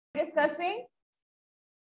discussing?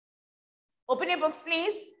 Open your books,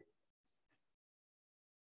 please.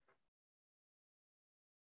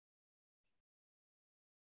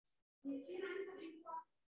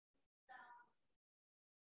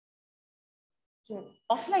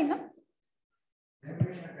 Offline ना?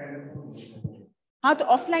 हाँ तो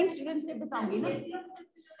ऑफलाइन स्टूडेंट्स ने बताऊंगी ना,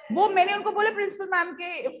 वो मैंने उनको बोला प्रिंसिपल मैम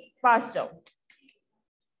के पास जाओ.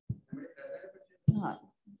 हाँ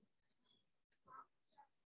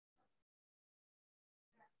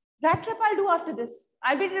Rat trap I'll do after this.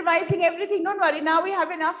 I'll be revising everything. Don't worry. Now we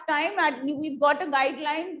have enough time and we've got a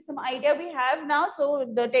guideline, some idea we have now. So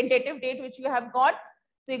the tentative date which you have got.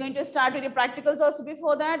 So you're going to start with your practicals also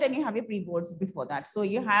before that, and you have your pre-boards before that. So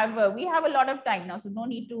you have, we have a lot of time now. So no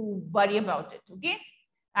need to worry about it. Okay.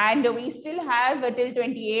 And we still have till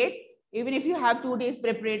 28th. Even if you have 2 days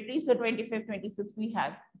preparatory, so 25th, 26th, we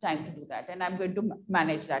have time to do that. And I'm going to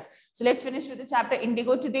manage that. So let's finish with the chapter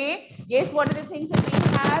Indigo today. Yes, what are the things that we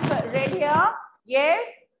have read here? Yes.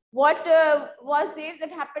 What was there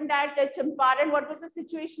that happened at Champaran? What was the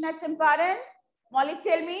situation at Champaran? Molly,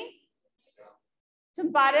 tell me.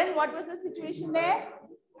 Champaran, what was the situation there?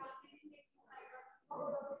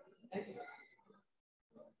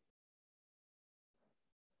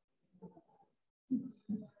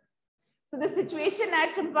 So the situation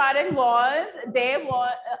at Champaran was, there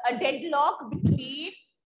was a deadlock between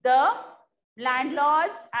the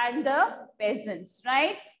landlords and the peasants,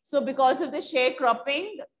 right? So because of the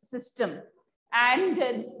sharecropping system. And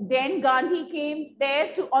then Gandhi came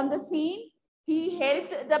there on the scene. He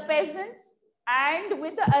helped the peasants. And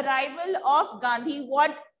with the arrival of Gandhi,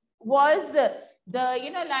 what was the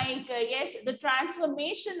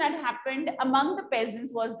transformation that happened among the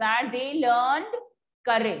peasants was that they learned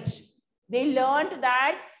courage. They learned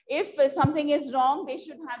that if something is wrong, they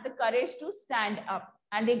should have the courage to stand up.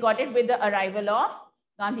 And they got it with the arrival of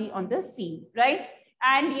Gandhi on the scene, right?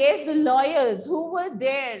 And yes, the lawyers who were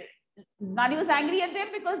there, Gandhi was angry at them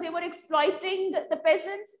because they were exploiting the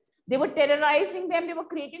peasants. They were terrorizing them. They were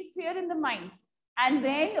creating fear in the minds. And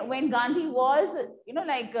then when Gandhi was,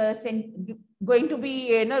 going to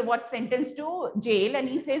be, sentenced to jail. And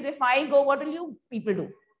he says, if I go, what will you people do?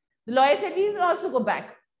 The lawyer said, he will also go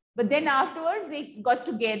back. But then afterwards, they got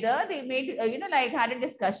together, they made, had a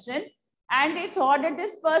discussion, and they thought that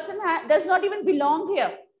this person does not even belong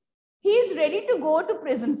here. He is ready to go to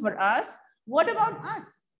prison for us. What about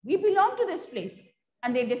us? We belong to this place.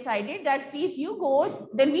 And they decided that, see, if you go,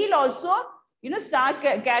 then we'll also,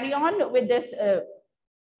 carry on with this,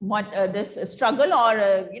 this struggle or,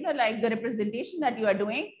 the representation that you are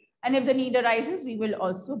doing. And if the need arises, we will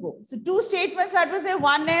also go. So 2 statements that was there.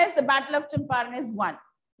 One is the Battle of Champaran is won.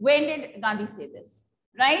 When did Gandhi say this,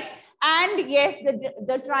 right? And yes,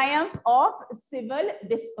 the triumph of civil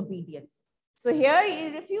disobedience. So here he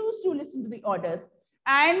refused to listen to the orders.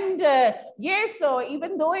 And yes, so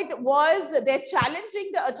even though it was, they're challenging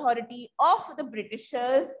the authority of the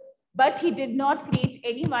Britishers, but he did not create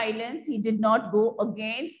any violence. He did not go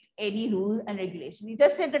against any rule and regulation. He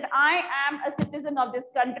just said that I am a citizen of this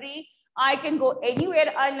country. I can go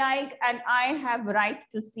anywhere I like, and I have right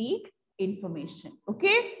to seek information.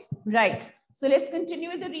 Okay, right. So let's continue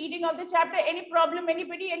with the reading of the chapter. Any problem,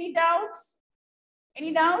 anybody, any doubts?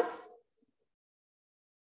 Any doubts?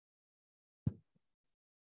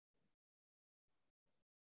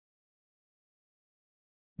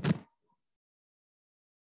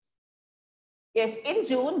 Yes, in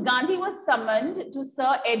June, Gandhi was summoned to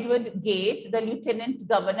Sir Edward Gate, the Lieutenant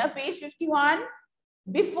Governor, page 51.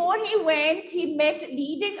 Before he went, he met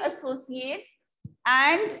leading associates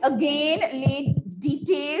and again laid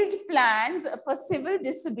detailed plans for civil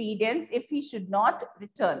disobedience if he should not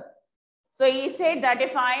return. So he said that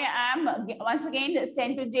if I am once again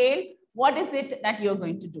sent to jail, what is it that you're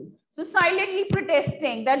going to do? So silently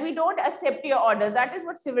protesting that we don't accept your orders. That is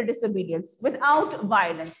what civil disobedience, without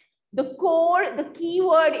violence. The key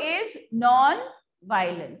word is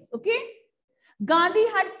non-violence. Okay. Gandhi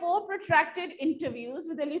had 4 protracted interviews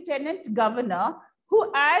with the Lieutenant Governor, who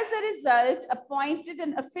as a result appointed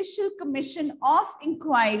an official commission of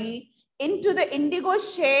inquiry into the indigo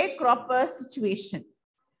sharecropper situation.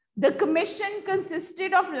 The commission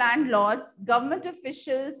consisted of landlords, government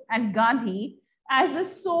officials, and Gandhi as the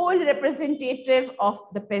sole representative of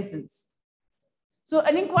the peasants. So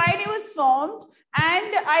an inquiry was formed,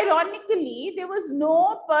 and ironically, there was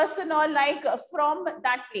no person or from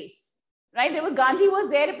that place, right? Gandhi was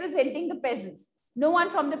there representing the peasants. No one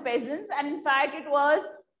from the peasants. And in fact, it was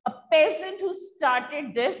a peasant who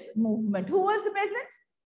started this movement. Who was the peasant?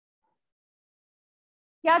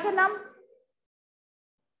 Kya tha naam?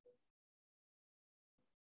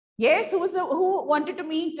 Yes, who wanted to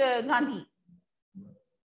meet Gandhi?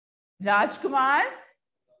 Rajkumar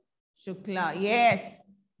Shukla, yes.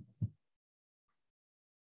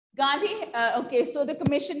 Gandhi, okay, so the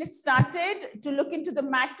commission it started to look into the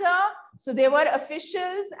matter. So there were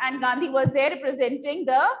officials and Gandhi was there representing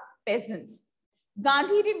the peasants.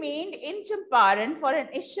 Gandhi remained in Champaran for an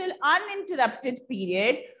initial uninterrupted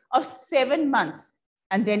period of 7 months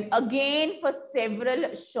and then again for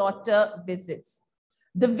several shorter visits.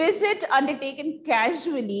 The visit undertaken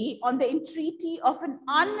casually on the entreaty of an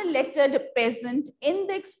unlettered peasant in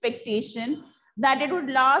the expectation that it would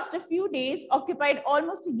last a few days occupied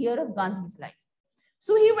almost a year of Gandhi's life.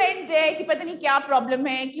 So he went there, कि पता नहीं क्या problem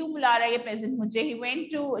है, क्यों बुला रहा है ये peasant मुझे. He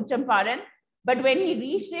went to Champaran, but when he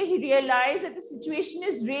reached there, he realized that the situation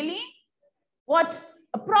is really what?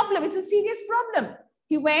 A problem. It's a serious problem.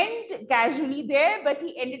 He went casually there, but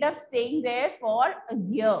he ended up staying there for a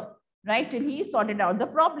year, right, till he sorted out the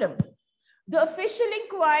problem. The official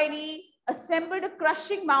inquiry assembled a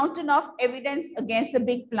crushing mountain of evidence against the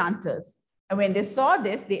big planters. And when they saw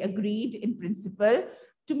this, they agreed in principle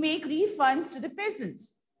to make refunds to the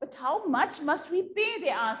peasants. But how much must we pay? They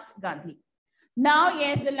asked Gandhi. Now,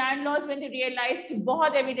 yes, the landlords, when they realized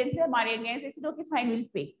bahut evidence hai hamare against, they said, okay, fine, we'll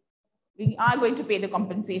pay. We are going to pay the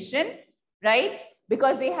compensation, right?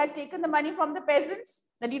 Because they had taken the money from the peasants,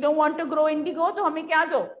 that you don't want to grow indigo, to hame kya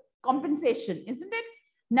do? Compensation, isn't it?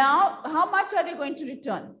 Now, how much are they going to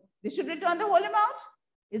return? They should return the whole amount,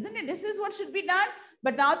 isn't it? This is what should be done.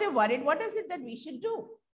 But now they're worried, what is it that we should do?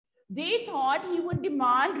 They thought he would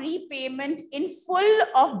demand repayment in full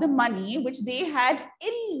of the money which they had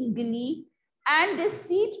illegally and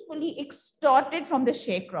deceitfully extorted from the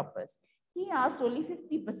sharecroppers. He asked only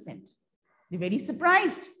 50%. They're very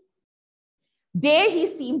surprised. There he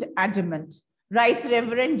seemed adamant, writes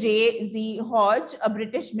Reverend Xii Hodge, a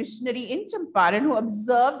British missionary in Champaran who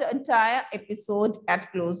observed the entire episode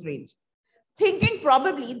at close range. Thinking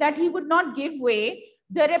probably that he would not give way,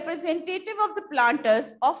 the representative of the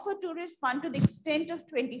planters offered to refund to the extent of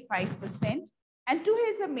 25%. And to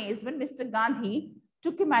his amazement, Mr. Gandhi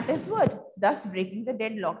took him at his word, thus breaking the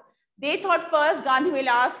deadlock. They thought first Gandhi will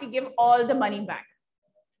ask to give all the money back.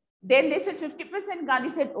 Then they said 50%. Gandhi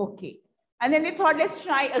said, okay. And then they thought, let's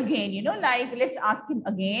try again, you know, like let's ask him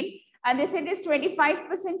again. And they said, is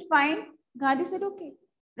 25% fine? Gandhi said, okay.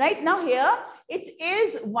 Right now here, it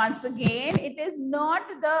is once again, it is not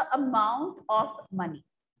the amount of money.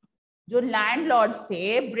 Jo landlords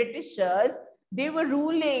say, Britishers, they were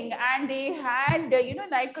ruling and they had, you know,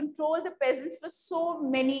 like controlled the peasants for so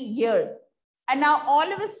many years. And now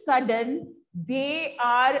all of a sudden, they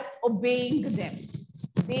are obeying them.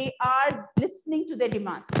 They are listening to their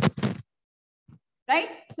demands. Right?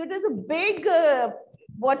 So it is a big,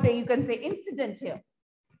 what you can say, incident here.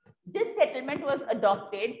 This settlement was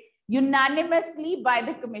adopted unanimously by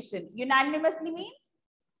the commission. Unanimously means?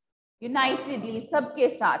 Unitedly,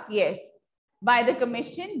 sabke saath, yes. By the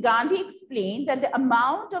commission, Gandhi explained that the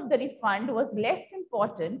amount of the refund was less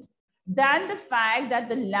important than the fact that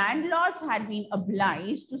the landlords had been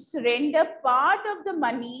obliged to surrender part of the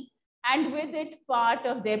money and with it part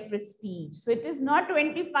of their prestige. So it is not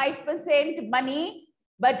 25% money,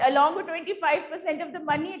 but along with 25% of the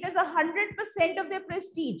money, it is 100% of their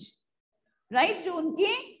prestige, right? So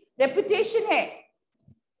unki reputation hai.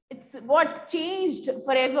 It's what changed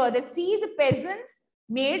forever. That see, the peasants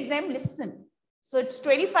made them listen. So it's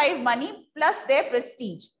 25 money plus their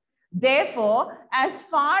prestige. Therefore, as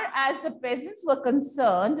far as the peasants were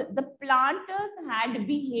concerned, the planters had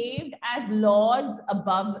behaved as lords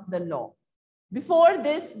above the law. Before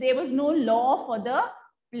this, there was no law for the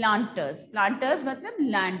planters. Planters matlab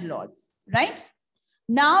landlords, right?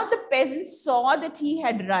 Now the peasants saw that he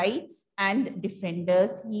had rights and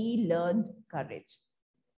defenders. He learned courage.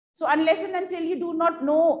 So unless and until you do not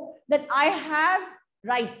know that I have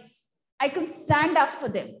rights, I can stand up for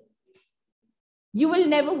them, you will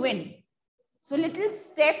never win. So little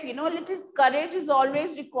step, you know, little courage is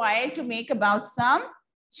always required to make about some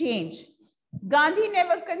change. Gandhi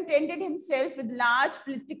never contented himself with large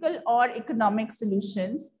political or economic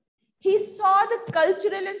solutions. He saw the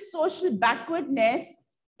cultural and social backwardness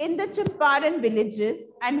in the Champaran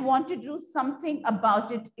villages and wanted to do something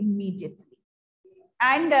about it immediately.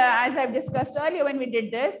 And as I've discussed earlier when we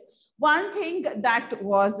did this, one thing that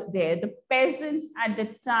was there, the peasants at the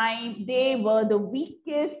time, they were the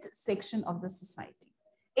weakest section of the society.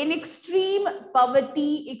 In extreme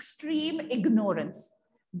poverty, extreme ignorance,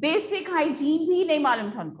 basic hygiene bhi nahi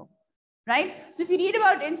malum tha unko, right? So if you read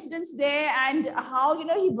about incidents there and how, you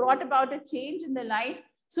know, he brought about a change in their life.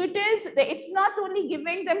 So it's not only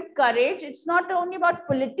giving them courage, it's not only about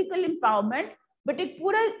political empowerment, but एक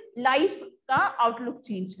पूरा life का outlook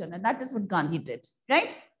change करना. That is what Gandhi did,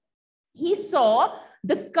 right? He saw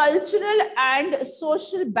the cultural and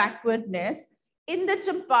social backwardness in the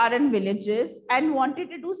Champaran villages and wanted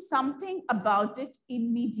to do something about it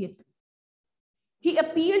immediately. He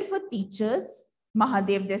appealed for teachers,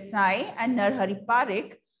 Mahadev Desai and Narhari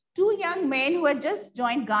Parikh, two young men who had just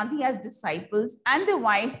joined Gandhi as disciples, and their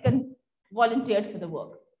wives volunteered for the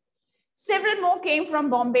work. Several more came from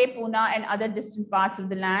Bombay, Pune, and other distant parts of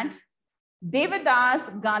the land.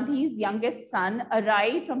 Devadas, Gandhi's youngest son,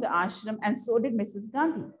 arrived from the ashram, and so did Mrs.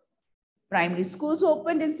 Gandhi. Primary schools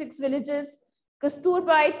opened in 6 villages.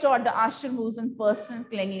 Kasturbai taught the ashram rules on personal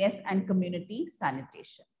cleanliness and community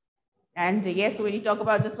sanitation. And yes, when you talk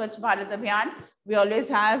about the Swachh Bharat Abhiyan, we always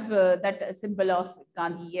have that symbol of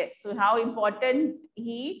Gandhi. Yes. So how important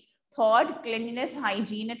he thought cleanliness,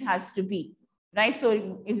 hygiene, it has to be, right? So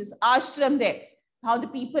it is ashram there, how the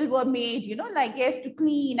people were made, you know, like yes, to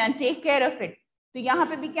clean and take care of it. So यहाँ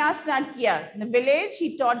पे भी क्या start किया? In the village,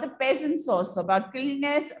 he taught the peasants also about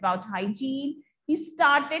cleanliness, about hygiene. He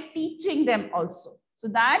started teaching them also, so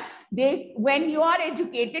that they, when you are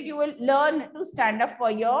educated, you will learn to stand up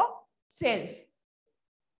for yourself.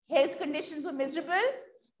 Health conditions were miserable.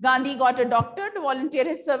 Gandhi got a doctor to volunteer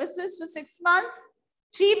his services for 6 months.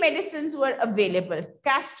 3 medicines were available: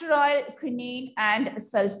 castor oil, quinine, and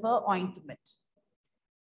sulfur ointment.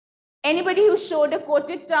 Anybody who showed a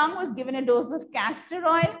coated tongue was given a dose of castor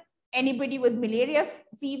oil. Anybody with malaria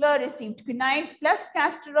fever received quinine plus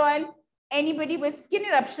castor oil. Anybody with skin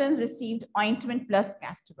eruptions received ointment plus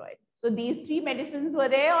castor oil. So these 3 medicines were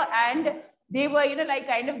there, and they were, you know, like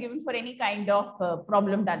kind of given for any kind of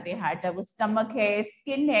problem that they had. There was stomach hair,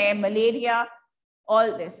 skin hair, malaria,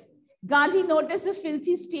 all this. Gandhi noticed the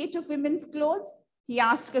filthy state of women's clothes. He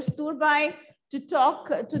asked Kasturbai to talk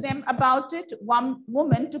to them about it. One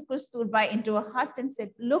woman took Kasturbai into a hut and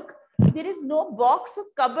said, "Look, there is no box or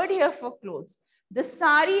cupboard here for clothes. The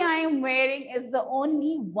sari I am wearing is the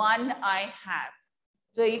only one I have."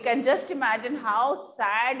 So you can just imagine how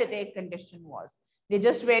sad their condition was. They're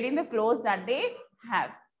just wearing the clothes that they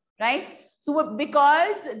have, right? So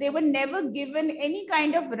because they were never given any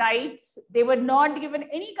kind of rights, they were not given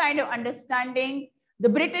any kind of understanding. The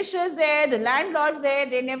Britishers there, the landlords there,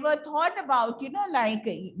 they never thought about, you know, like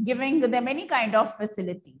giving them any kind of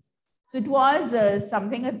facilities. So it was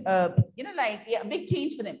something, you know, like a big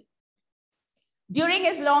change for them. During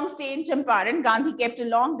his long stay in Champaran, Gandhi kept a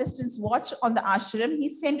long distance watch on the ashram. He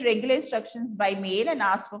sent regular instructions by mail and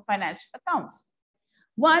asked for financial accounts.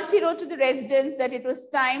 Once he wrote to the residents that it was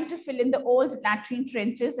time to fill in the old latrine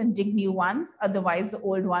trenches and dig new ones, otherwise the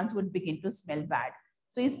old ones would begin to smell bad.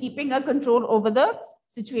 So he's keeping a control over the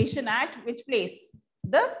situation at which place?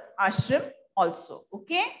 The ashram also,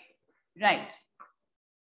 okay? Right.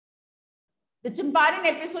 The Champaran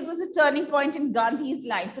episode was a turning point in Gandhi's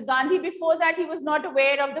life. So Gandhi, before that, he was not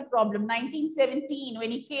aware of the problem. 1917,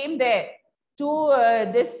 when he came there to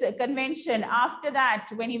this convention, after that,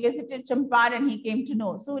 when he visited Champaran, he came to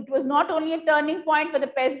know. So it was not only a turning point for the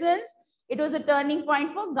peasants, it was a turning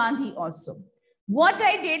point for Gandhi also. What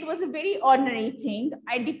I did was a very ordinary thing.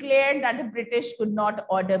 I declared that the British could not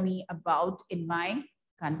order me about in my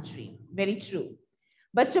country. Very true.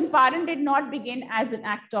 But Champaran did not begin as an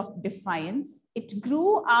act of defiance. It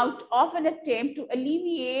grew out of an attempt to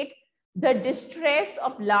alleviate the distress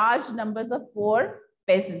of large numbers of poor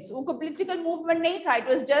peasants. Unko political movement nahi tha. It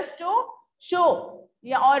was just to show,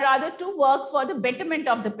 or rather to work for the betterment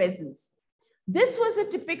of the peasants. This was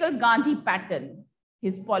the typical Gandhi pattern.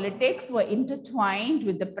 His politics were intertwined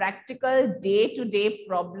with the practical day-to-day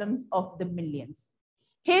problems of the millions.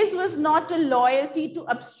 His was not a loyalty to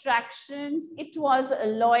abstractions, it was a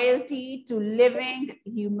loyalty to living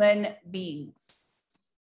human beings.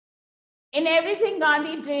 In everything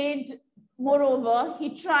Gandhi did, moreover,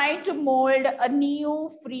 he tried to mold a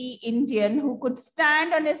new free Indian who could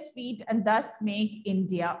stand on his feet and thus make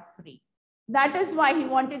India free. That is why he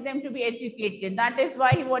wanted them to be educated. That is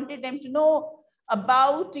why he wanted them to know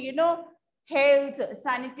about, you know, health,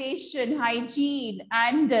 sanitation, hygiene,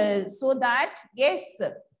 and so that, yes,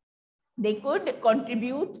 they could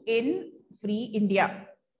contribute in free India.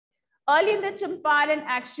 Early in the Champaran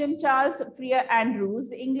action, Charles Freer Andrews,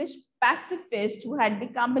 the English pacifist who had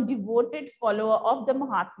become a devoted follower of the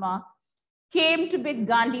Mahatma, came to bid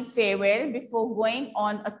Gandhi farewell before going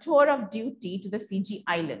on a tour of duty to the Fiji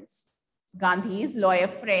Islands. Gandhi's lawyer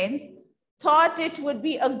friends thought it would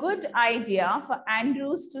be a good idea for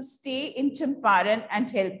Andrews to stay in Champaran and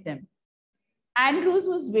help them. Andrews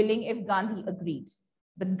was willing if Gandhi agreed,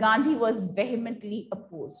 but Gandhi was vehemently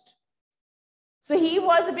opposed. So he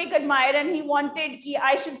was a big admirer and he wanted,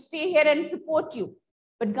 I should stay here and support you.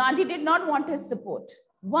 But Gandhi did not want his support.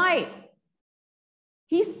 Why?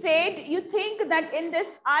 He said, you think that in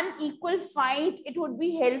this unequal fight, it would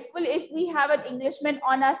be helpful if we have an Englishman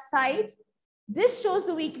on our side? This shows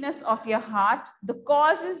the weakness of your heart. The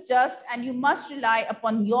cause is just, and you must rely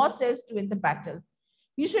upon yourselves to win the battle.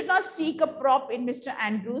 You should not seek a prop in Mr.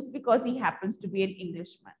 Andrews because he happens to be an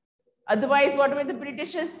Englishman. Otherwise, what will the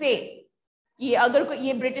Britishers say? Agar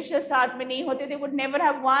ye Britishers saath mein nahi hote, they would never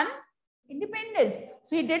have won independence.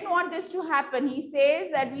 So he didn't want this to happen. He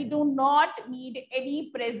says that we do not need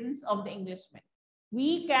any presence of the Englishmen.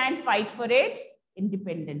 We can fight for it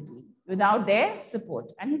independently without their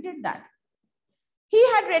support. And he did that. He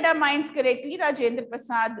had read our minds correctly, Rajendra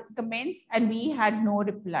Prasad comments, and we had no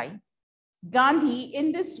reply. Gandhi,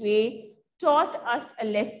 in this way, taught us a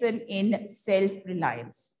lesson in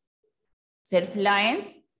self-reliance.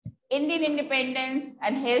 Self-reliance, Indian independence,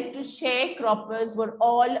 and help to sharecroppers were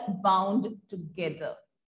all bound together.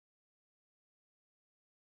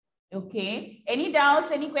 Okay, any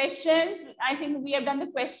doubts, any questions? I think we have done the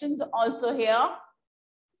questions also here.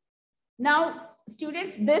 Now,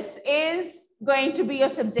 students, this is going to be a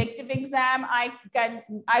subjective exam.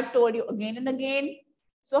 I've told you again and again.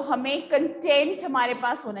 So, हमें content हमारे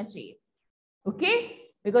पास होना चाहिए. Okay?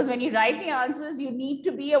 Because when you write the answers, you need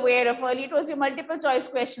to be aware of, earlier it was your multiple choice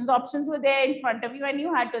questions. Options were there in front of you and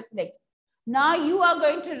you had to select. Now you are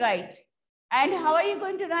going to write. And how are you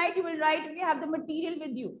going to write? You will write when you have the material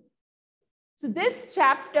with you. So this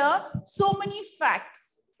chapter, so many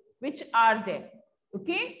facts which are there.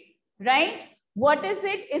 Okay? Right? What is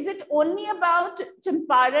it? Is it only about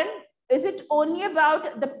Champaran? Is it only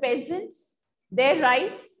about the peasants, their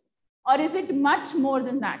rights? Or is it much more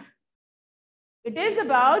than that? It is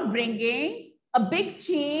about bringing a big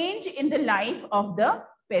change in the life of the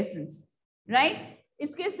peasants, right?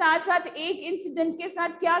 इसके साथ साथ एक incident के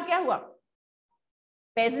साथ क्या हुआ?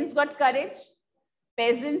 Peasants got courage.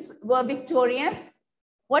 Peasants were victorious.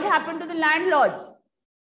 What happened to the landlords?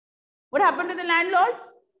 What happened to the landlords?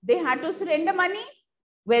 They had to surrender money,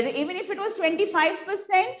 whether even if it was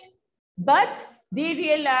 25%, but they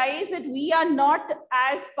realized that we are not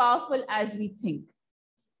as powerful as we think.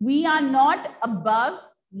 We are not above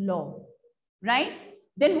law, right?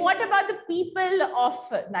 Then what about the people of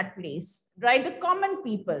that place, right? The common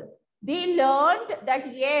people. They learned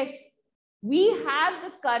that, yes, we have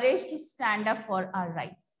the courage to stand up for our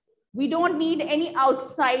rights. We don't need any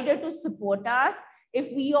outsider to support us.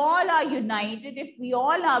 If we all are united, if we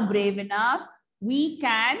all are brave enough, we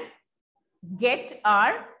can get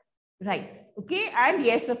our rights, okay? And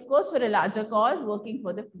yes, of course, for a larger cause, working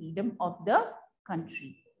for the freedom of the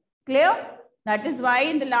country. Clear? That is why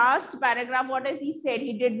in the last paragraph, what has he said?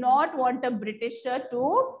 He did not want a Britisher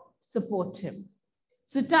to support him.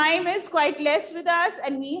 So time is quite less with us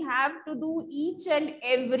and we have to do each and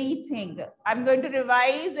everything. I'm going to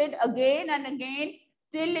revise it again and again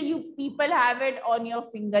till you people have it on your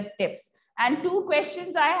fingertips. And 2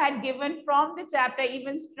 questions I had given from the chapter,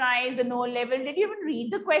 even tries and O level. Did you even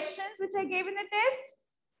read the questions which I gave in the test?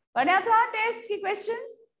 पढ़ा था test की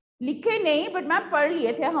questions? लिखे नहीं, but मैं पढ़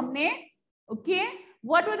लिए थे हमने. Okay.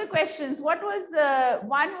 What were the questions? What was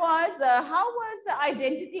one was how was the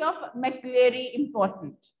identity of McCleary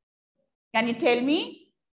important? Can you tell me?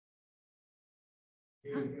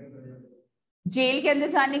 Jail के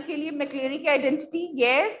अंदर जाने के लिए McCleary की identity,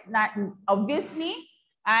 yes, obviously,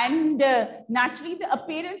 and naturally the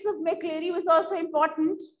appearance of McCleary was also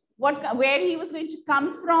important. Where he was going to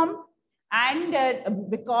come from, and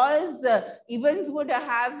because Evans would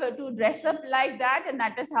have to dress up like that, and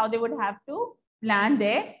that is how they would have to plan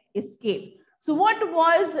their escape. So what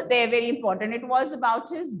was there very important? It was about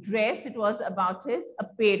his dress. It was about his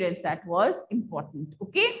appearance that was important.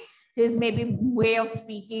 Okay. His maybe way of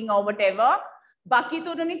speaking or whatever. Baki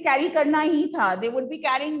to unhone carry karna hi tha. They would be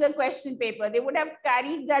carrying the question paper. They would have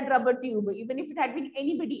carried that rubber tube, even if it had been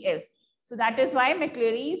anybody else. So that is why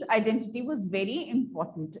McCleary's identity was very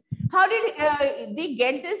important. How did they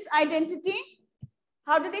get this identity?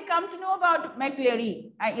 How did they come to know about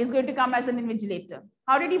McCleary is going to come as an invigilator?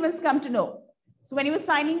 How did Evans come to know? So when he was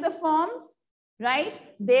signing the forms, right,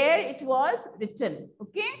 there it was written,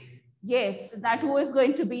 okay? Yes, that who is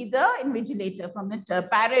going to be the invigilator from the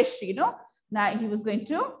parish, you know, now he was going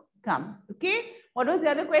to come, okay? What was the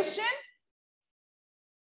other question?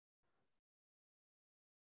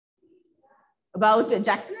 About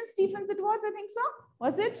Jackson and Stephens it was, I think so.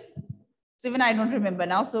 Was it? So even I don't remember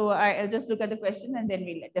now. So I'll just look at the question and then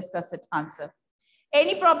we'll discuss the answer.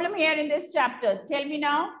 Any problem here in this chapter? Tell me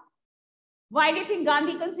now. Why do you think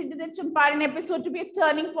Gandhi considered the Champaran episode to be a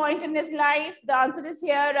turning point in his life? The answer is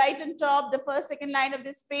here, right on top, the first, second line of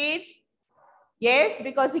this page. Yes,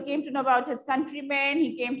 because he came to know about his countrymen.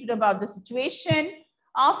 He came to know about the situation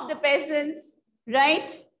of the peasants,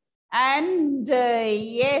 right? And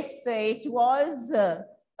yes, it was a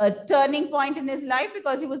turning point in his life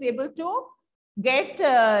because he was able to get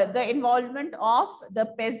the involvement of the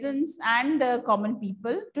peasants and the common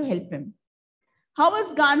people to help him. How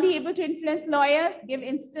was Gandhi able to influence lawyers? Give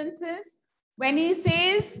instances. When he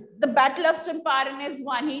says the Battle of Champaran is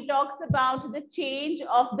won, he talks about the change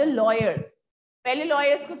of the lawyers. Pehle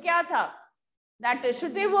lawyers ko kya tha? That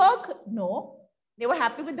should they work? No. They were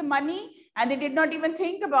happy with the money and they did not even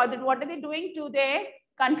think about it. What are they doing to their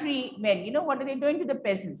countrymen? You know, what are they doing to the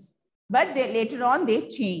peasants? But later on, they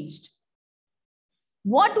changed.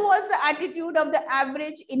 What was the attitude of the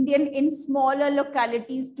average Indian in smaller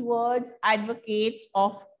localities towards advocates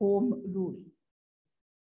of home rule?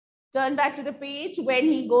 Turn back to the page when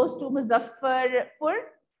he goes to Muzaffarpur.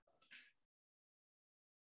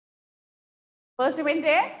 First he went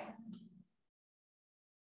there.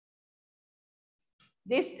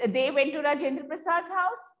 They went to Rajendra Prasad's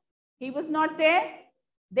house. He was not there.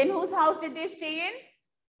 Then whose house did they stay in?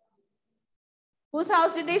 Whose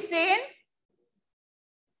house did they stay in?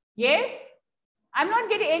 Yes? I'm not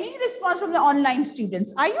getting any response from the online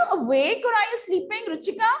students. Are you awake or are you sleeping,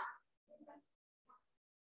 Ruchika?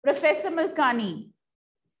 Professor Malkani.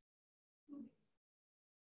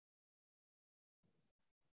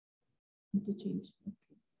 Interchange.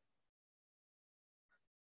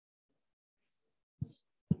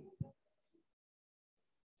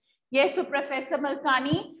 Yes, so Professor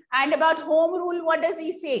Malkani. And about home rule, what does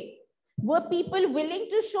he say? Were people willing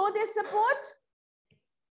to show their support?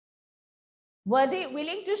 Were they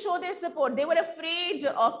willing to show their support? They were afraid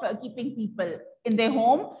of keeping people in their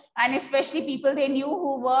home, and especially people they knew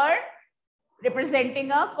who were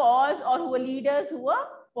representing a cause or who were leaders, who were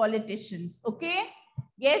politicians. Okay.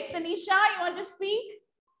 Yes, Tanisha, you want to speak?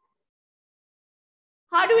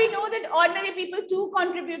 How do we know that ordinary people too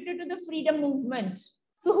contributed to the freedom movement?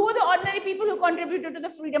 So who are the ordinary people who contributed to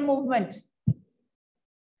the freedom movement?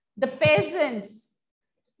 The peasants.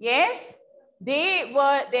 Yes. They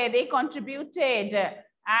were there, they contributed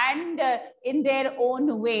and in their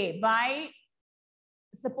own way by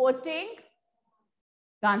supporting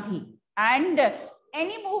Gandhi. And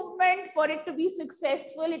any movement, for it to be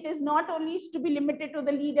successful, it is not only to be limited to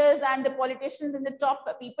the leaders and the politicians and the top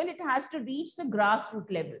people, it has to reach the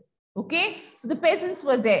grassroots level. Okay, so the peasants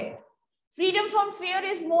were there. Freedom from fear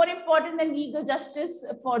is more important than legal justice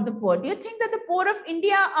for the poor. Do you think that the poor of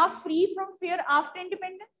India are free from fear after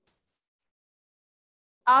independence?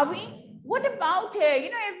 Are we? What about here?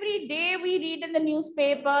 You know, every day we read in the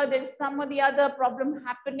newspaper, there's some or the other problem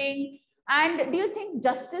happening. And do you think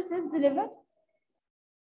justice is delivered?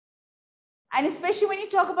 And especially when you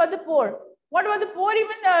talk about the poor, what about the poor?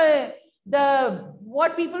 Even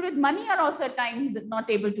what people with money are also at times not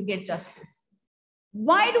able to get justice.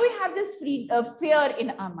 Why do we have this fear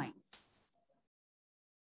in our minds?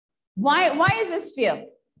 Why is this fear?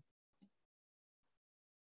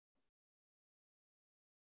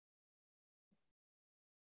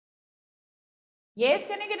 Yes,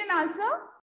 can I get an answer?